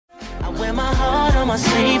wear my heart on my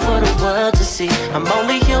sleeve for the world to see. I'm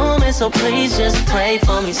only human, so please just pray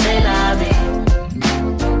for me. Say la vie.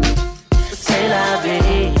 Say la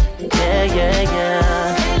vie. Yeah, yeah,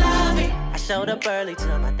 yeah. Say la vie. I showed up early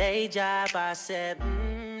to my day job. I said,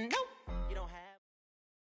 nope, you don't have.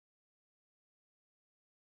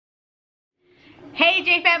 Hey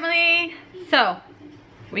J family! So,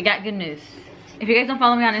 we got good news. If you guys don't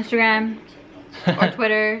follow me on Instagram or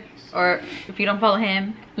Twitter, or if you don't follow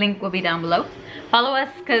him, link will be down below. Follow us,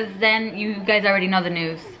 because then you guys already know the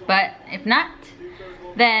news. But if not,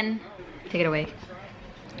 then take it away.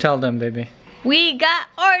 Tell them, baby. We got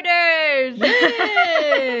orders!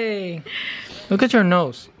 Yay! Look at your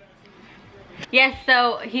nose. Yes,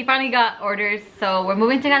 so he finally got orders. So we're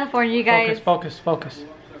moving to California, you guys. Focus, focus, focus.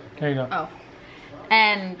 There you go. Oh.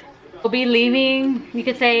 And we'll be leaving, you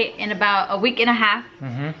could say, in about a week and a half.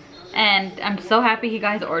 And I'm so happy he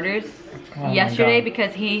got his orders yesterday,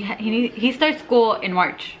 because he starts school in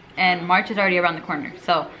March, and March is already around the corner.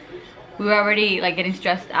 So we were already like getting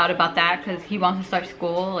stressed out about that, because he wants to start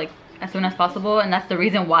school like as soon as possible, and that's the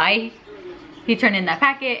reason why he turned in that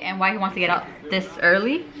packet and why he wants to get out this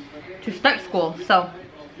early to start school. So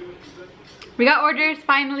we got orders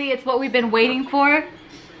finally. It's what we've been waiting for.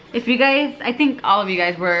 If you guys, I think all of you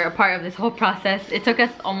guys were a part of this whole process. It took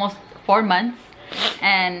us almost 4 months,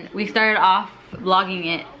 and we started off vlogging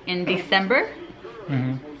it in December,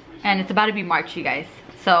 and it's about to be March, you guys.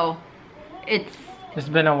 So it's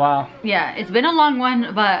been a while. Yeah, it's been a long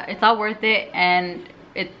one, but it's all worth it, and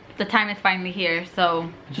the time is finally here.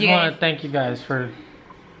 So I just want to thank you guys for,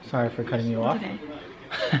 sorry for cutting you off. Okay.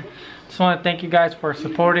 Just want to thank you guys for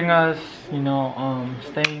supporting us, you know,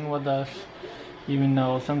 staying with us, even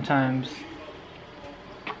though sometimes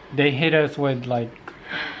they hit us with like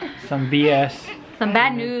some BS. Some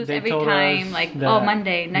bad news every time, like, oh,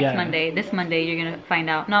 Monday, next Monday, this Monday you're gonna find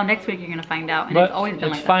out. No, next week you're gonna find out. And it's always been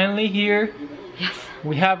like that. It's finally here. Yes.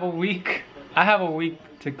 We have a week. I have a week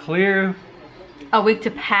to clear. A week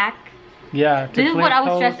to pack. Yeah. This is what I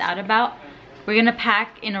was stressed out about. We're gonna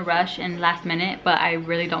pack in a rush and last minute, but I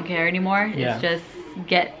really don't care anymore. Yeah. It's just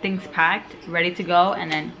get things packed, ready to go,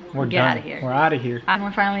 and then we're get out of here. We're out of here. And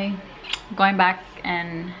we're finally going back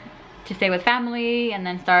and to stay with family, and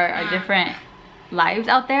then start our different lives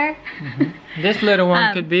out there. This little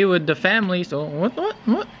one could be with the family, so what?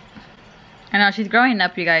 I know, she's growing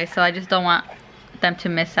up, you guys, so I just don't want them to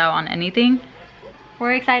miss out on anything.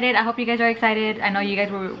 We're excited. I hope you guys are excited. I know you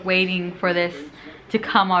guys were waiting for this to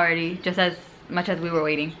come already, just as much as we were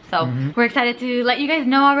waiting. So we're excited to let you guys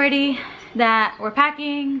know already that we're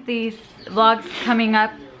packing. These vlogs coming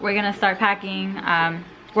up, we're gonna start packing.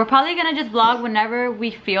 We're probably gonna just vlog whenever we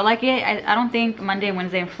feel like it. I don't think Monday,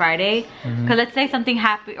 Wednesday, and Friday. Cause let's say something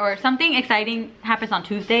happy or something exciting happens on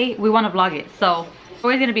Tuesday, we want to vlog it. So it's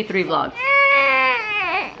always gonna be 3 vlogs,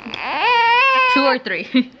 2 or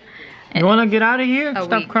 3. You wanna get out of here?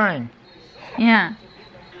 Stop crying. Yeah.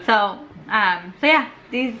 So yeah,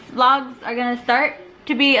 these vlogs are gonna start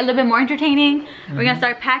to be a little bit more entertaining. We're gonna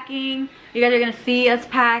start packing. You guys are gonna see us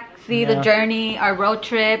pack, see the journey, our road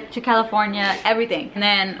trip to California, everything. And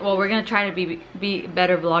then, well, we're gonna try to be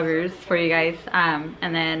better vloggers for you guys.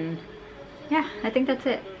 And then, yeah, I think that's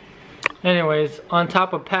it. Anyways, on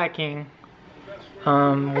top of packing,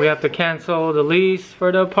 we have to cancel the lease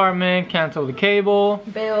for the apartment, cancel the cable,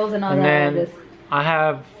 bills and all and that. then I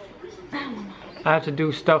have to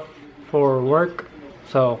do stuff for work,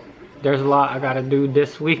 so there's a lot I gotta do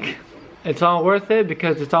this week. It's all worth it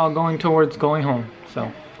because it's all going towards going home.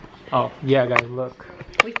 So, oh yeah, guys, look.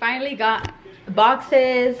 We finally got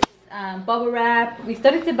boxes, bubble wrap. We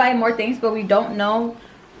started to buy more things, but we don't know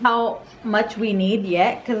how much we need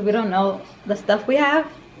yet because we don't know the stuff we have.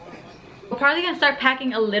 We're probably gonna start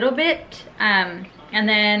packing a little bit, and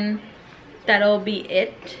then that'll be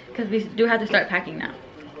it because we do have to start packing now.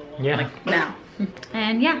 Yeah. Like now.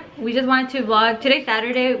 And yeah, we just wanted to vlog. Today's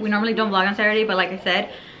Saturday. We normally don't vlog on Saturday, but like I said,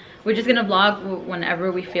 we're just gonna vlog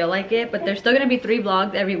whenever we feel like it. But there's still gonna be 3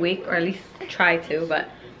 vlogs every week, or at least try to. But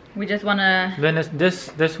we just wanna. Then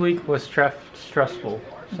this week was stressful.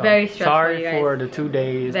 So very stressful. Sorry for the 2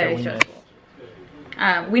 days very that we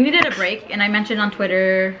stressful. We needed a break, and I mentioned on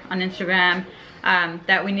Twitter, on Instagram,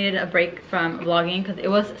 that we needed a break from vlogging because it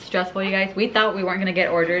was stressful, you guys. We thought we weren't gonna get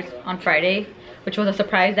orders on Friday, which was a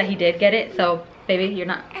surprise that he did get it. So baby, you're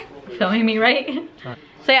not filming me, right?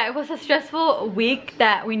 So yeah, it was a stressful week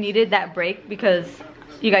that we needed that break because,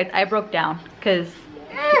 you guys, I broke down because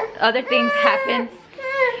other things happened.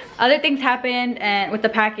 Other things happened and with the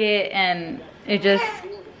packet, and it just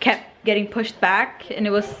kept getting pushed back, and it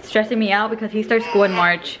was stressing me out because he starts school in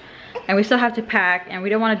March and we still have to pack, and we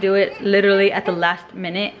don't want to do it literally at the last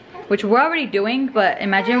minute which we're already doing, but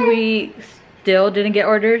imagine we still didn't get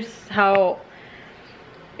orders, how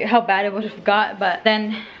bad it would have got. But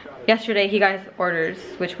then yesterday he got his orders,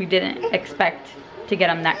 which we didn't expect to get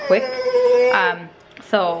them that quick.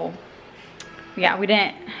 So yeah, we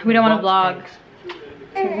didn't want to vlog.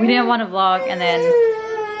 We didn't want to vlog, and then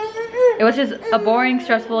it was just a boring,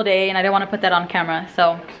 stressful day, and I didn't want to put that on camera.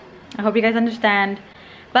 So I hope you guys understand.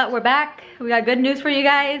 But we're back. We got good news for you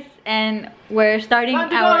guys, and we're starting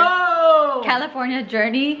our California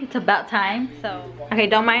journey. It's about time. So okay,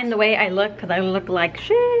 don't mind the way I look, because I look like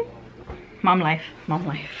shit. Mom life, mom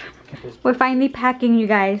life. We're finally packing, you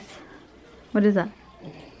guys. What is that?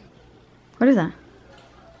 What is that?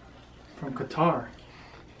 From Qatar.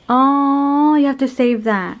 Oh, you have to save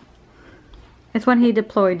that. It's when he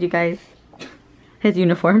deployed, you guys. His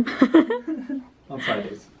uniform. On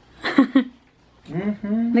Fridays.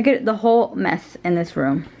 Look at the whole mess in this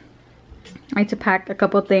room. I need to pack a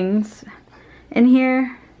couple things in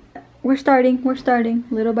here. We're starting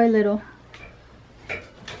little by little.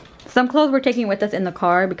 Some clothes we're taking with us in the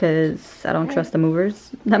car because I don't trust the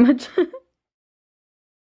movers that much.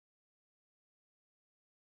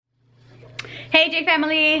 Hey J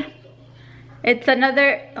family, it's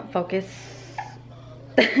another, focus.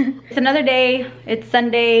 It's another day, it's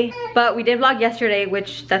Sunday, but we did vlog yesterday,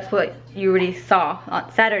 which that's what you already saw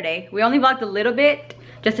on Saturday. We only vlogged a little bit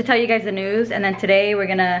just to tell you guys the news, and then today we're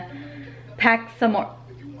gonna pack some more.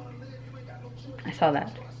 I saw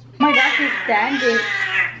that. Oh my gosh, he's standing.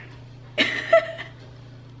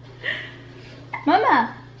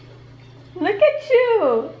 Mama, look at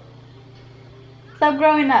you. Stop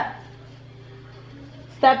growing up.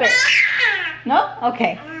 Stop it. No?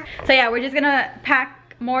 Okay. So yeah, we're just gonna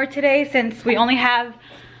pack more today since we only have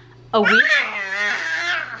a week.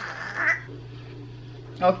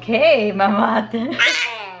 Okay, Mama.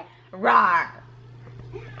 Rawr.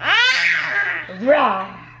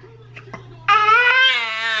 Rawr.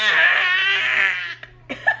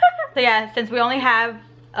 So yeah, since we only have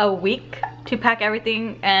a week to pack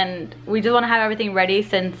everything, and we just want to have everything ready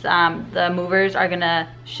since the movers are gonna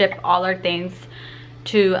ship all our things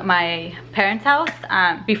to my parents' house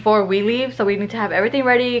before we leave. So we need to have everything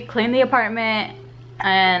ready, clean the apartment,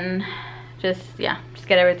 and just get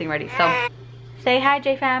everything ready. So say hi,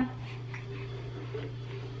 J-Fam.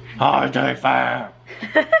 Hi, J-Fam.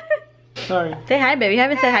 Sorry. Say hi, baby. You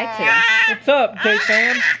haven't said hi to them. What's up,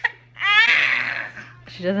 J-Fam?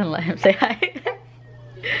 She doesn't let him say hi.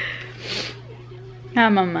 Hi,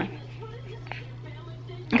 Mama.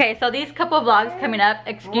 Okay, so these couple of vlogs coming up.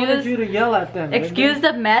 Excuse you to yell at them. Excuse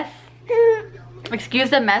the mess. Excuse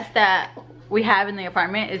the mess that we have in the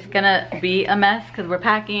apartment. It's gonna be a mess because we're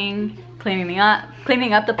packing, cleaning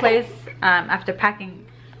up the place after packing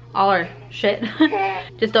all our shit.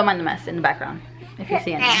 Just don't mind the mess in the background if you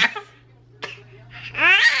see anything.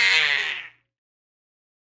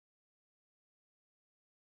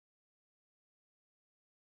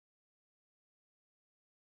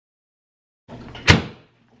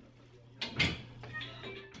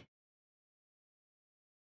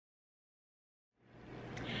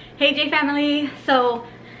 Hey J family, so,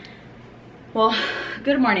 well,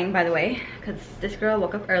 good morning by the way, because this girl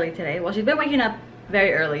woke up early today. Well, she's been waking up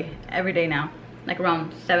very early every day now, like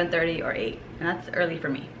around 7:30 or 8, and that's early for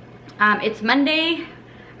me. It's Monday.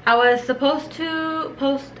 I was supposed to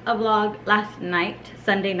post a vlog last night,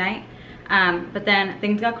 Sunday night, but then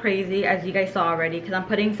things got crazy, as you guys saw already, because I'm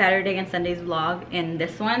putting Saturday and Sunday's vlog in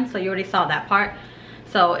this one, so you already saw that part.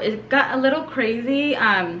 So it got a little crazy.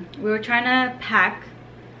 We were trying to pack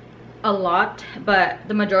a lot, but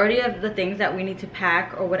the majority of the things that we need to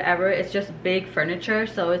pack or whatever, it's just big furniture,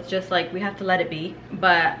 so it's just like we have to let it be.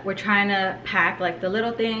 But we're trying to pack like the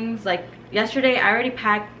little things. Like yesterday I already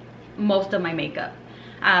packed most of my makeup.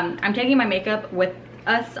 I'm taking my makeup with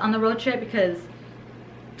us on the road trip because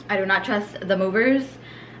I do not trust the movers.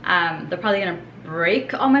 They're probably gonna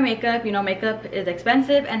break all my makeup. You know, makeup is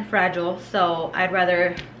expensive and fragile, so I'd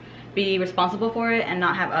rather be responsible for it and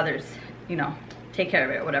not have others, you know, take care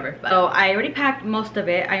of it or whatever. So I already packed most of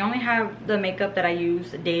it. I only have the makeup that I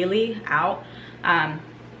use daily out, and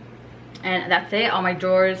that's it. All my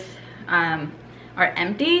drawers are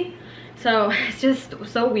empty, so it's just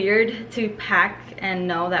so weird to pack and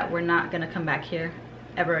know that we're not gonna come back here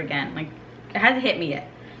ever again. Like, it hasn't hit me yet,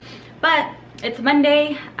 but it's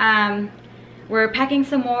Monday. We're packing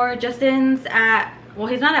some more. Justin's at, well,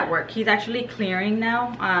 he's not at work, he's actually clearing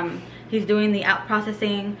now. He's doing the out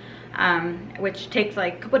processing, which takes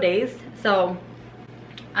like a couple days. So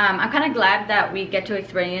I'm kind of glad that we get to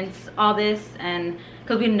experience all this, and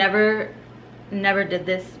because we never never did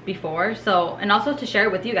this before. So, and also to share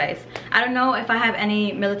it with you guys. I don't know if I have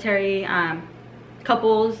any military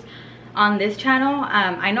couples on this channel.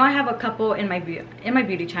 I know I have a couple in my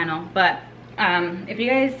beauty channel, but if you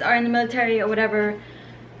guys are in the military or whatever,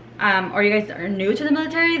 or you guys are new to the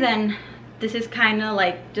military, then this is kind of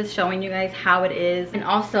like just showing you guys how it is. And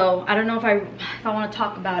also, I don't know if I want to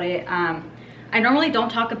talk about it. I normally don't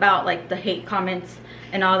talk about like the hate comments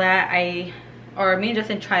and all that. Me and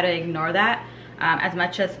Justin try to ignore that as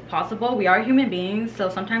much as possible. We are human beings, so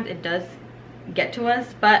sometimes it does get to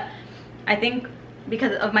us, but I think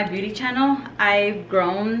because of my beauty channel, I've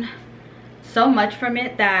grown so much from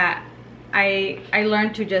it that I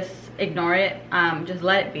learned to just ignore it, just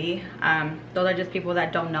let it be. Those are just people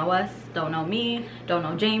that don't know us, don't know me, don't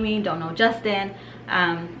know Jamie, don't know Justin,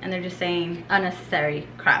 and they're just saying unnecessary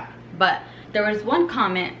crap. But there was one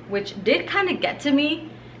comment which did kind of get to me,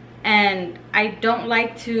 and I don't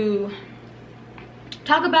like to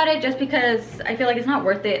talk about it just because I feel like it's not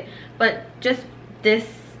worth it. But just this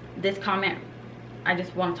comment, I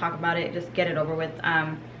just want to talk about it, just get it over with.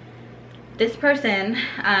 This person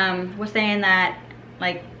was saying that,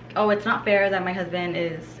 like, oh, it's not fair that my husband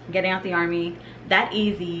is getting out the army that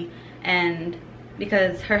easy, and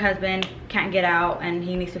because her husband can't get out and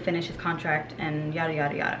he needs to finish his contract and yada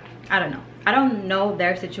yada yada. I don't know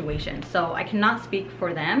their situation, so I cannot speak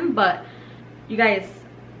for them. But you guys,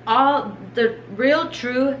 all the real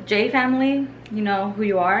true J family, you know who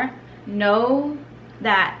you are, know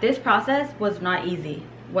that this process was not easy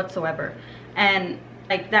whatsoever. And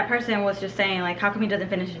like, that person was just saying, like, how come he doesn't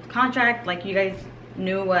finish his contract? Like, you guys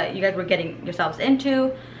knew what you guys were getting yourselves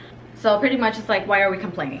into. So pretty much it's like, why are we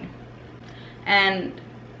complaining? And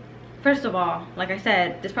first of all, like I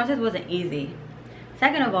said, this process wasn't easy.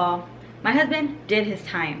 Second of all, my husband did his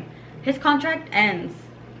time. His contract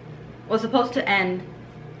was supposed to end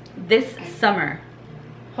this summer.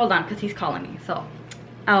 Hold on, because he's calling me, so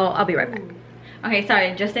I'll be right back. Okay,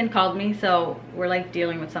 sorry, Justin called me, so we're like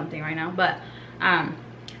dealing with something right now. But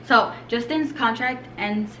so Justin's contract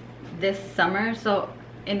ends this summer, so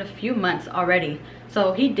in a few months already.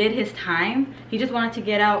 So he did his time. He just wanted to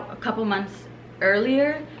get out a couple months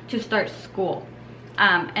earlier to start school.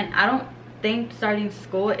 And I don't think starting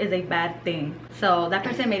school is a bad thing. So that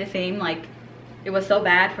person made it seem like it was so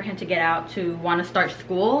bad for him to get out to want to start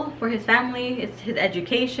school for his family. It's his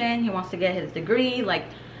education. He wants to get his degree. Like,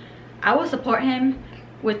 I will support him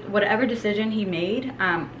with whatever decision he made.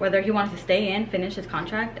 Whether he wants to stay in, finish his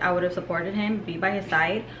contract, I would have supported him, be by his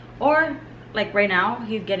side. Or like right now,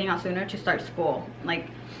 he's getting out sooner to start school. Like,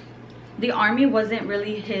 the army wasn't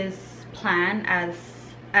really his plan as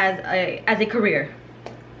a career.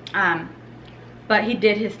 But he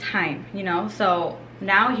did his time, you know. So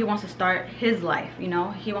now he wants to start his life, you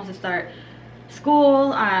know. He wants to start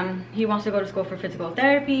school. He wants to go to school for physical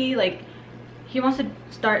therapy. Like, he wants to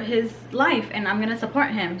start his life, and I'm gonna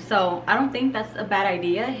support him. So I don't think that's a bad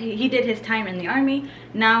idea. He did his time in the army.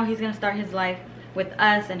 Now he's gonna start his life with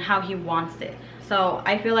us and how he wants it. So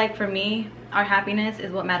I feel like for me, our happiness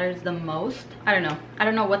is what matters the most. I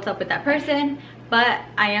don't know what's up with that person, but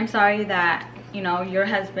I am sorry that, you know, your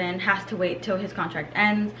husband has to wait till his contract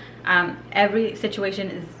ends. Every situation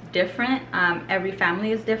is different. Every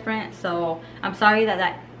family is different. So I'm sorry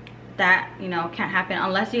that you know, can't happen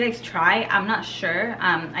unless you guys try. I'm not sure.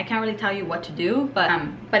 I can't really tell you what to do,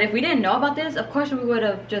 but if we didn't know about this, of course we would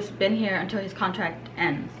have just been here until his contract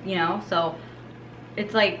ends, you know. So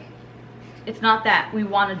it's like, it's not that we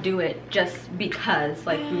want to do it just because,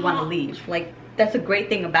 like, we want to leave. Like, that's a great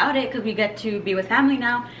thing about it, because we get to be with family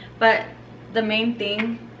now. But the main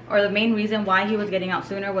thing, or the main reason why he was getting out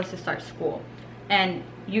sooner, was to start school. And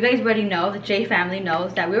you guys already know, the J family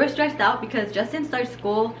knows, that we were stressed out because Justin starts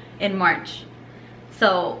school in March.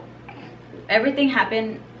 So everything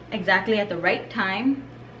happened exactly at the right time,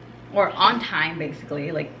 or on time,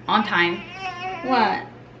 basically, like on time. What?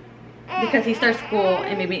 Because he starts school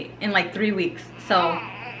in like 3 weeks. So,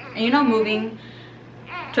 and you know, moving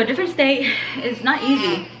to a different state is not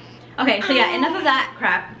easy. Okay, so yeah, enough of that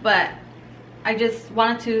crap. But I just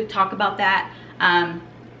wanted to talk about that.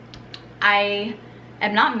 I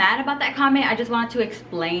am not mad about that comment. I just wanted to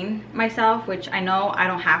explain myself, which I know I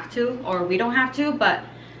don't have to, or we don't have to, but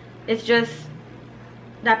it's just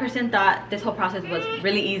that person thought this whole process was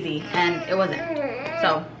really easy, and it wasn't.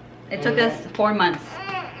 So it took us 4 months,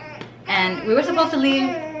 and we were supposed to leave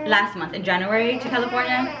last month in January to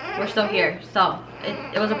California. We're still here, so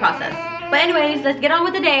it was a process. But anyways, let's get on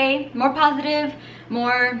with the day. More positive,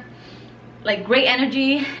 more like great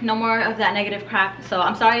energy, no more of that negative crap. So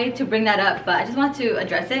I'm sorry to bring that up, but I just wanted to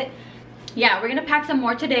address it. yeah, we're gonna pack some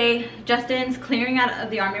more today. Justin's clearing out of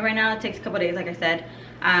the army right now. It takes a couple days, like I said.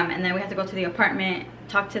 And then we have to go to the apartment,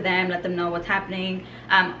 talk to them, let them know what's happening.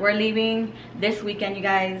 We're leaving this weekend, you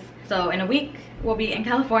guys. So in a week, we'll be in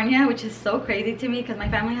California, which is so crazy to me because my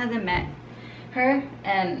family hasn't met her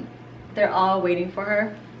and they're all waiting for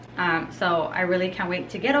her. So I really can't wait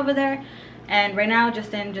to get over there. And right now,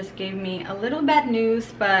 Justin just gave me a little bad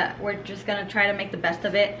news, but we're just gonna try to make the best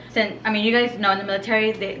of it. Since, I mean, you guys know in the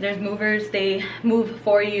military, there's movers. They move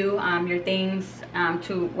for you, your things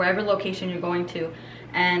to wherever location you're going to.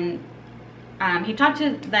 And he talked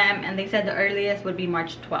to them and they said the earliest would be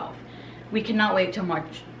March 12th. We cannot wait till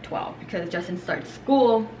March 12th because Justin starts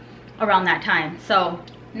school around that time. So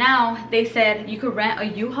now they said you could rent a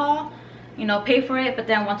U-Haul, you know, pay for it, but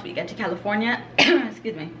then once we get to California,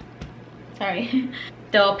 excuse me, sorry,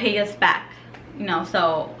 they'll pay us back, you know.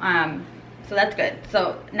 So so that's good.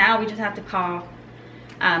 So now we just have to call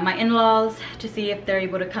my in-laws to see if they're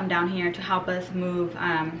able to come down here to help us move.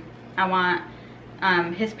 I want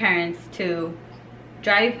his parents to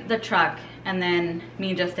drive the truck, and then me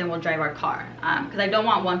and Justin will drive our car, because I don't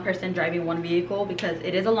want one person driving one vehicle because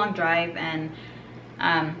it is a long drive, and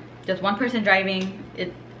just one person driving,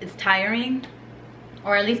 it's tiring,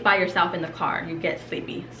 or at least by yourself in the car you get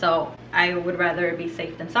sleepy. So I would rather be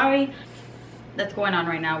safe than sorry. That's going on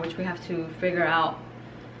right now, which we have to figure out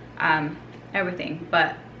everything.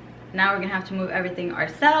 But now we're gonna have to move everything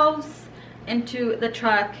ourselves into the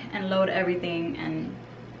truck and load everything. And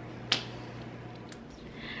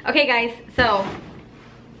okay guys, so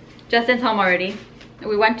Justin's home already.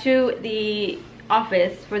 We went to the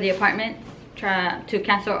office for the apartment to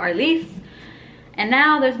cancel our lease, and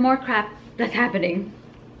now there's more crap that's happening.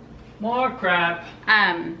 More crap.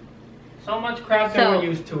 So much crap that we're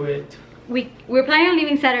used to it. We're planning on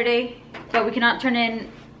leaving Saturday, but we cannot turn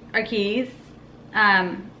in our keys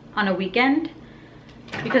on a weekend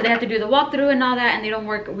because they have to do the walkthrough and all that, and they don't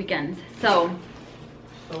work weekends. So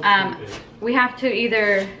we have to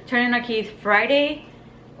either turn in our keys Friday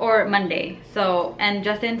or Monday. So, and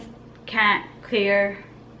Justin can't clear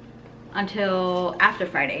until after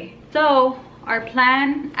Friday. So our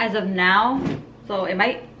plan as of now, so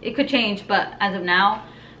it could change, but as of now,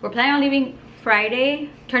 we're planning on leaving Friday,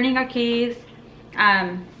 turning our keys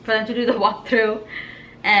for them to do the walkthrough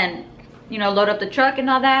and, you know, load up the truck and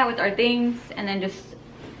all that with our things, and then just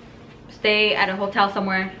stay at a hotel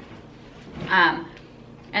somewhere,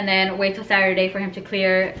 and then wait till Saturday for him to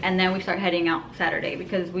clear, and then we start heading out Saturday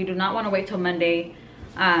because we do not want to wait till Monday.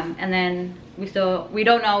 And then we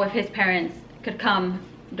don't know if his parents could come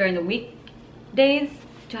during the weekdays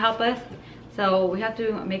to help us, so we have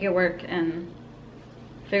to make it work and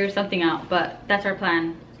figure something out. But that's our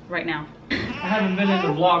plan right now. I haven't been in the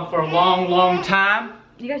vlog for a long time.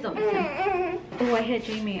 You guys don't listen. Oh, I hit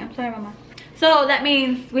Jamie. I'm sorry, Mama. So that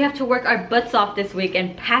means we have to work our butts off this week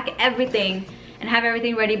and pack everything and have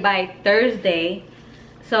everything ready by Thursday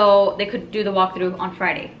so they could do the walkthrough on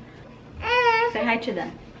Friday. Say hi to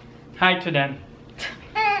them. Hi to them.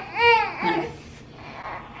 Nice.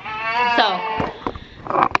 So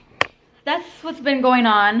that's what's been going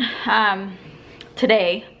on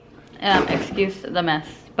today. Excuse the mess,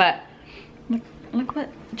 but look what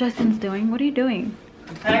Justin's doing. What are you doing?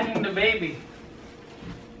 I'm packing the baby.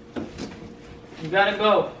 You gotta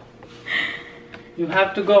go. You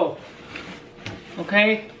have to go.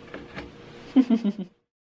 Okay?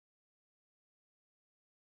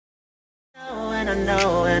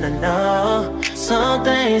 And I know some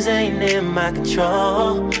things ain't in my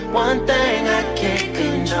control. One thing I can't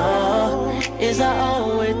control is I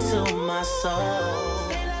owe it to my soul.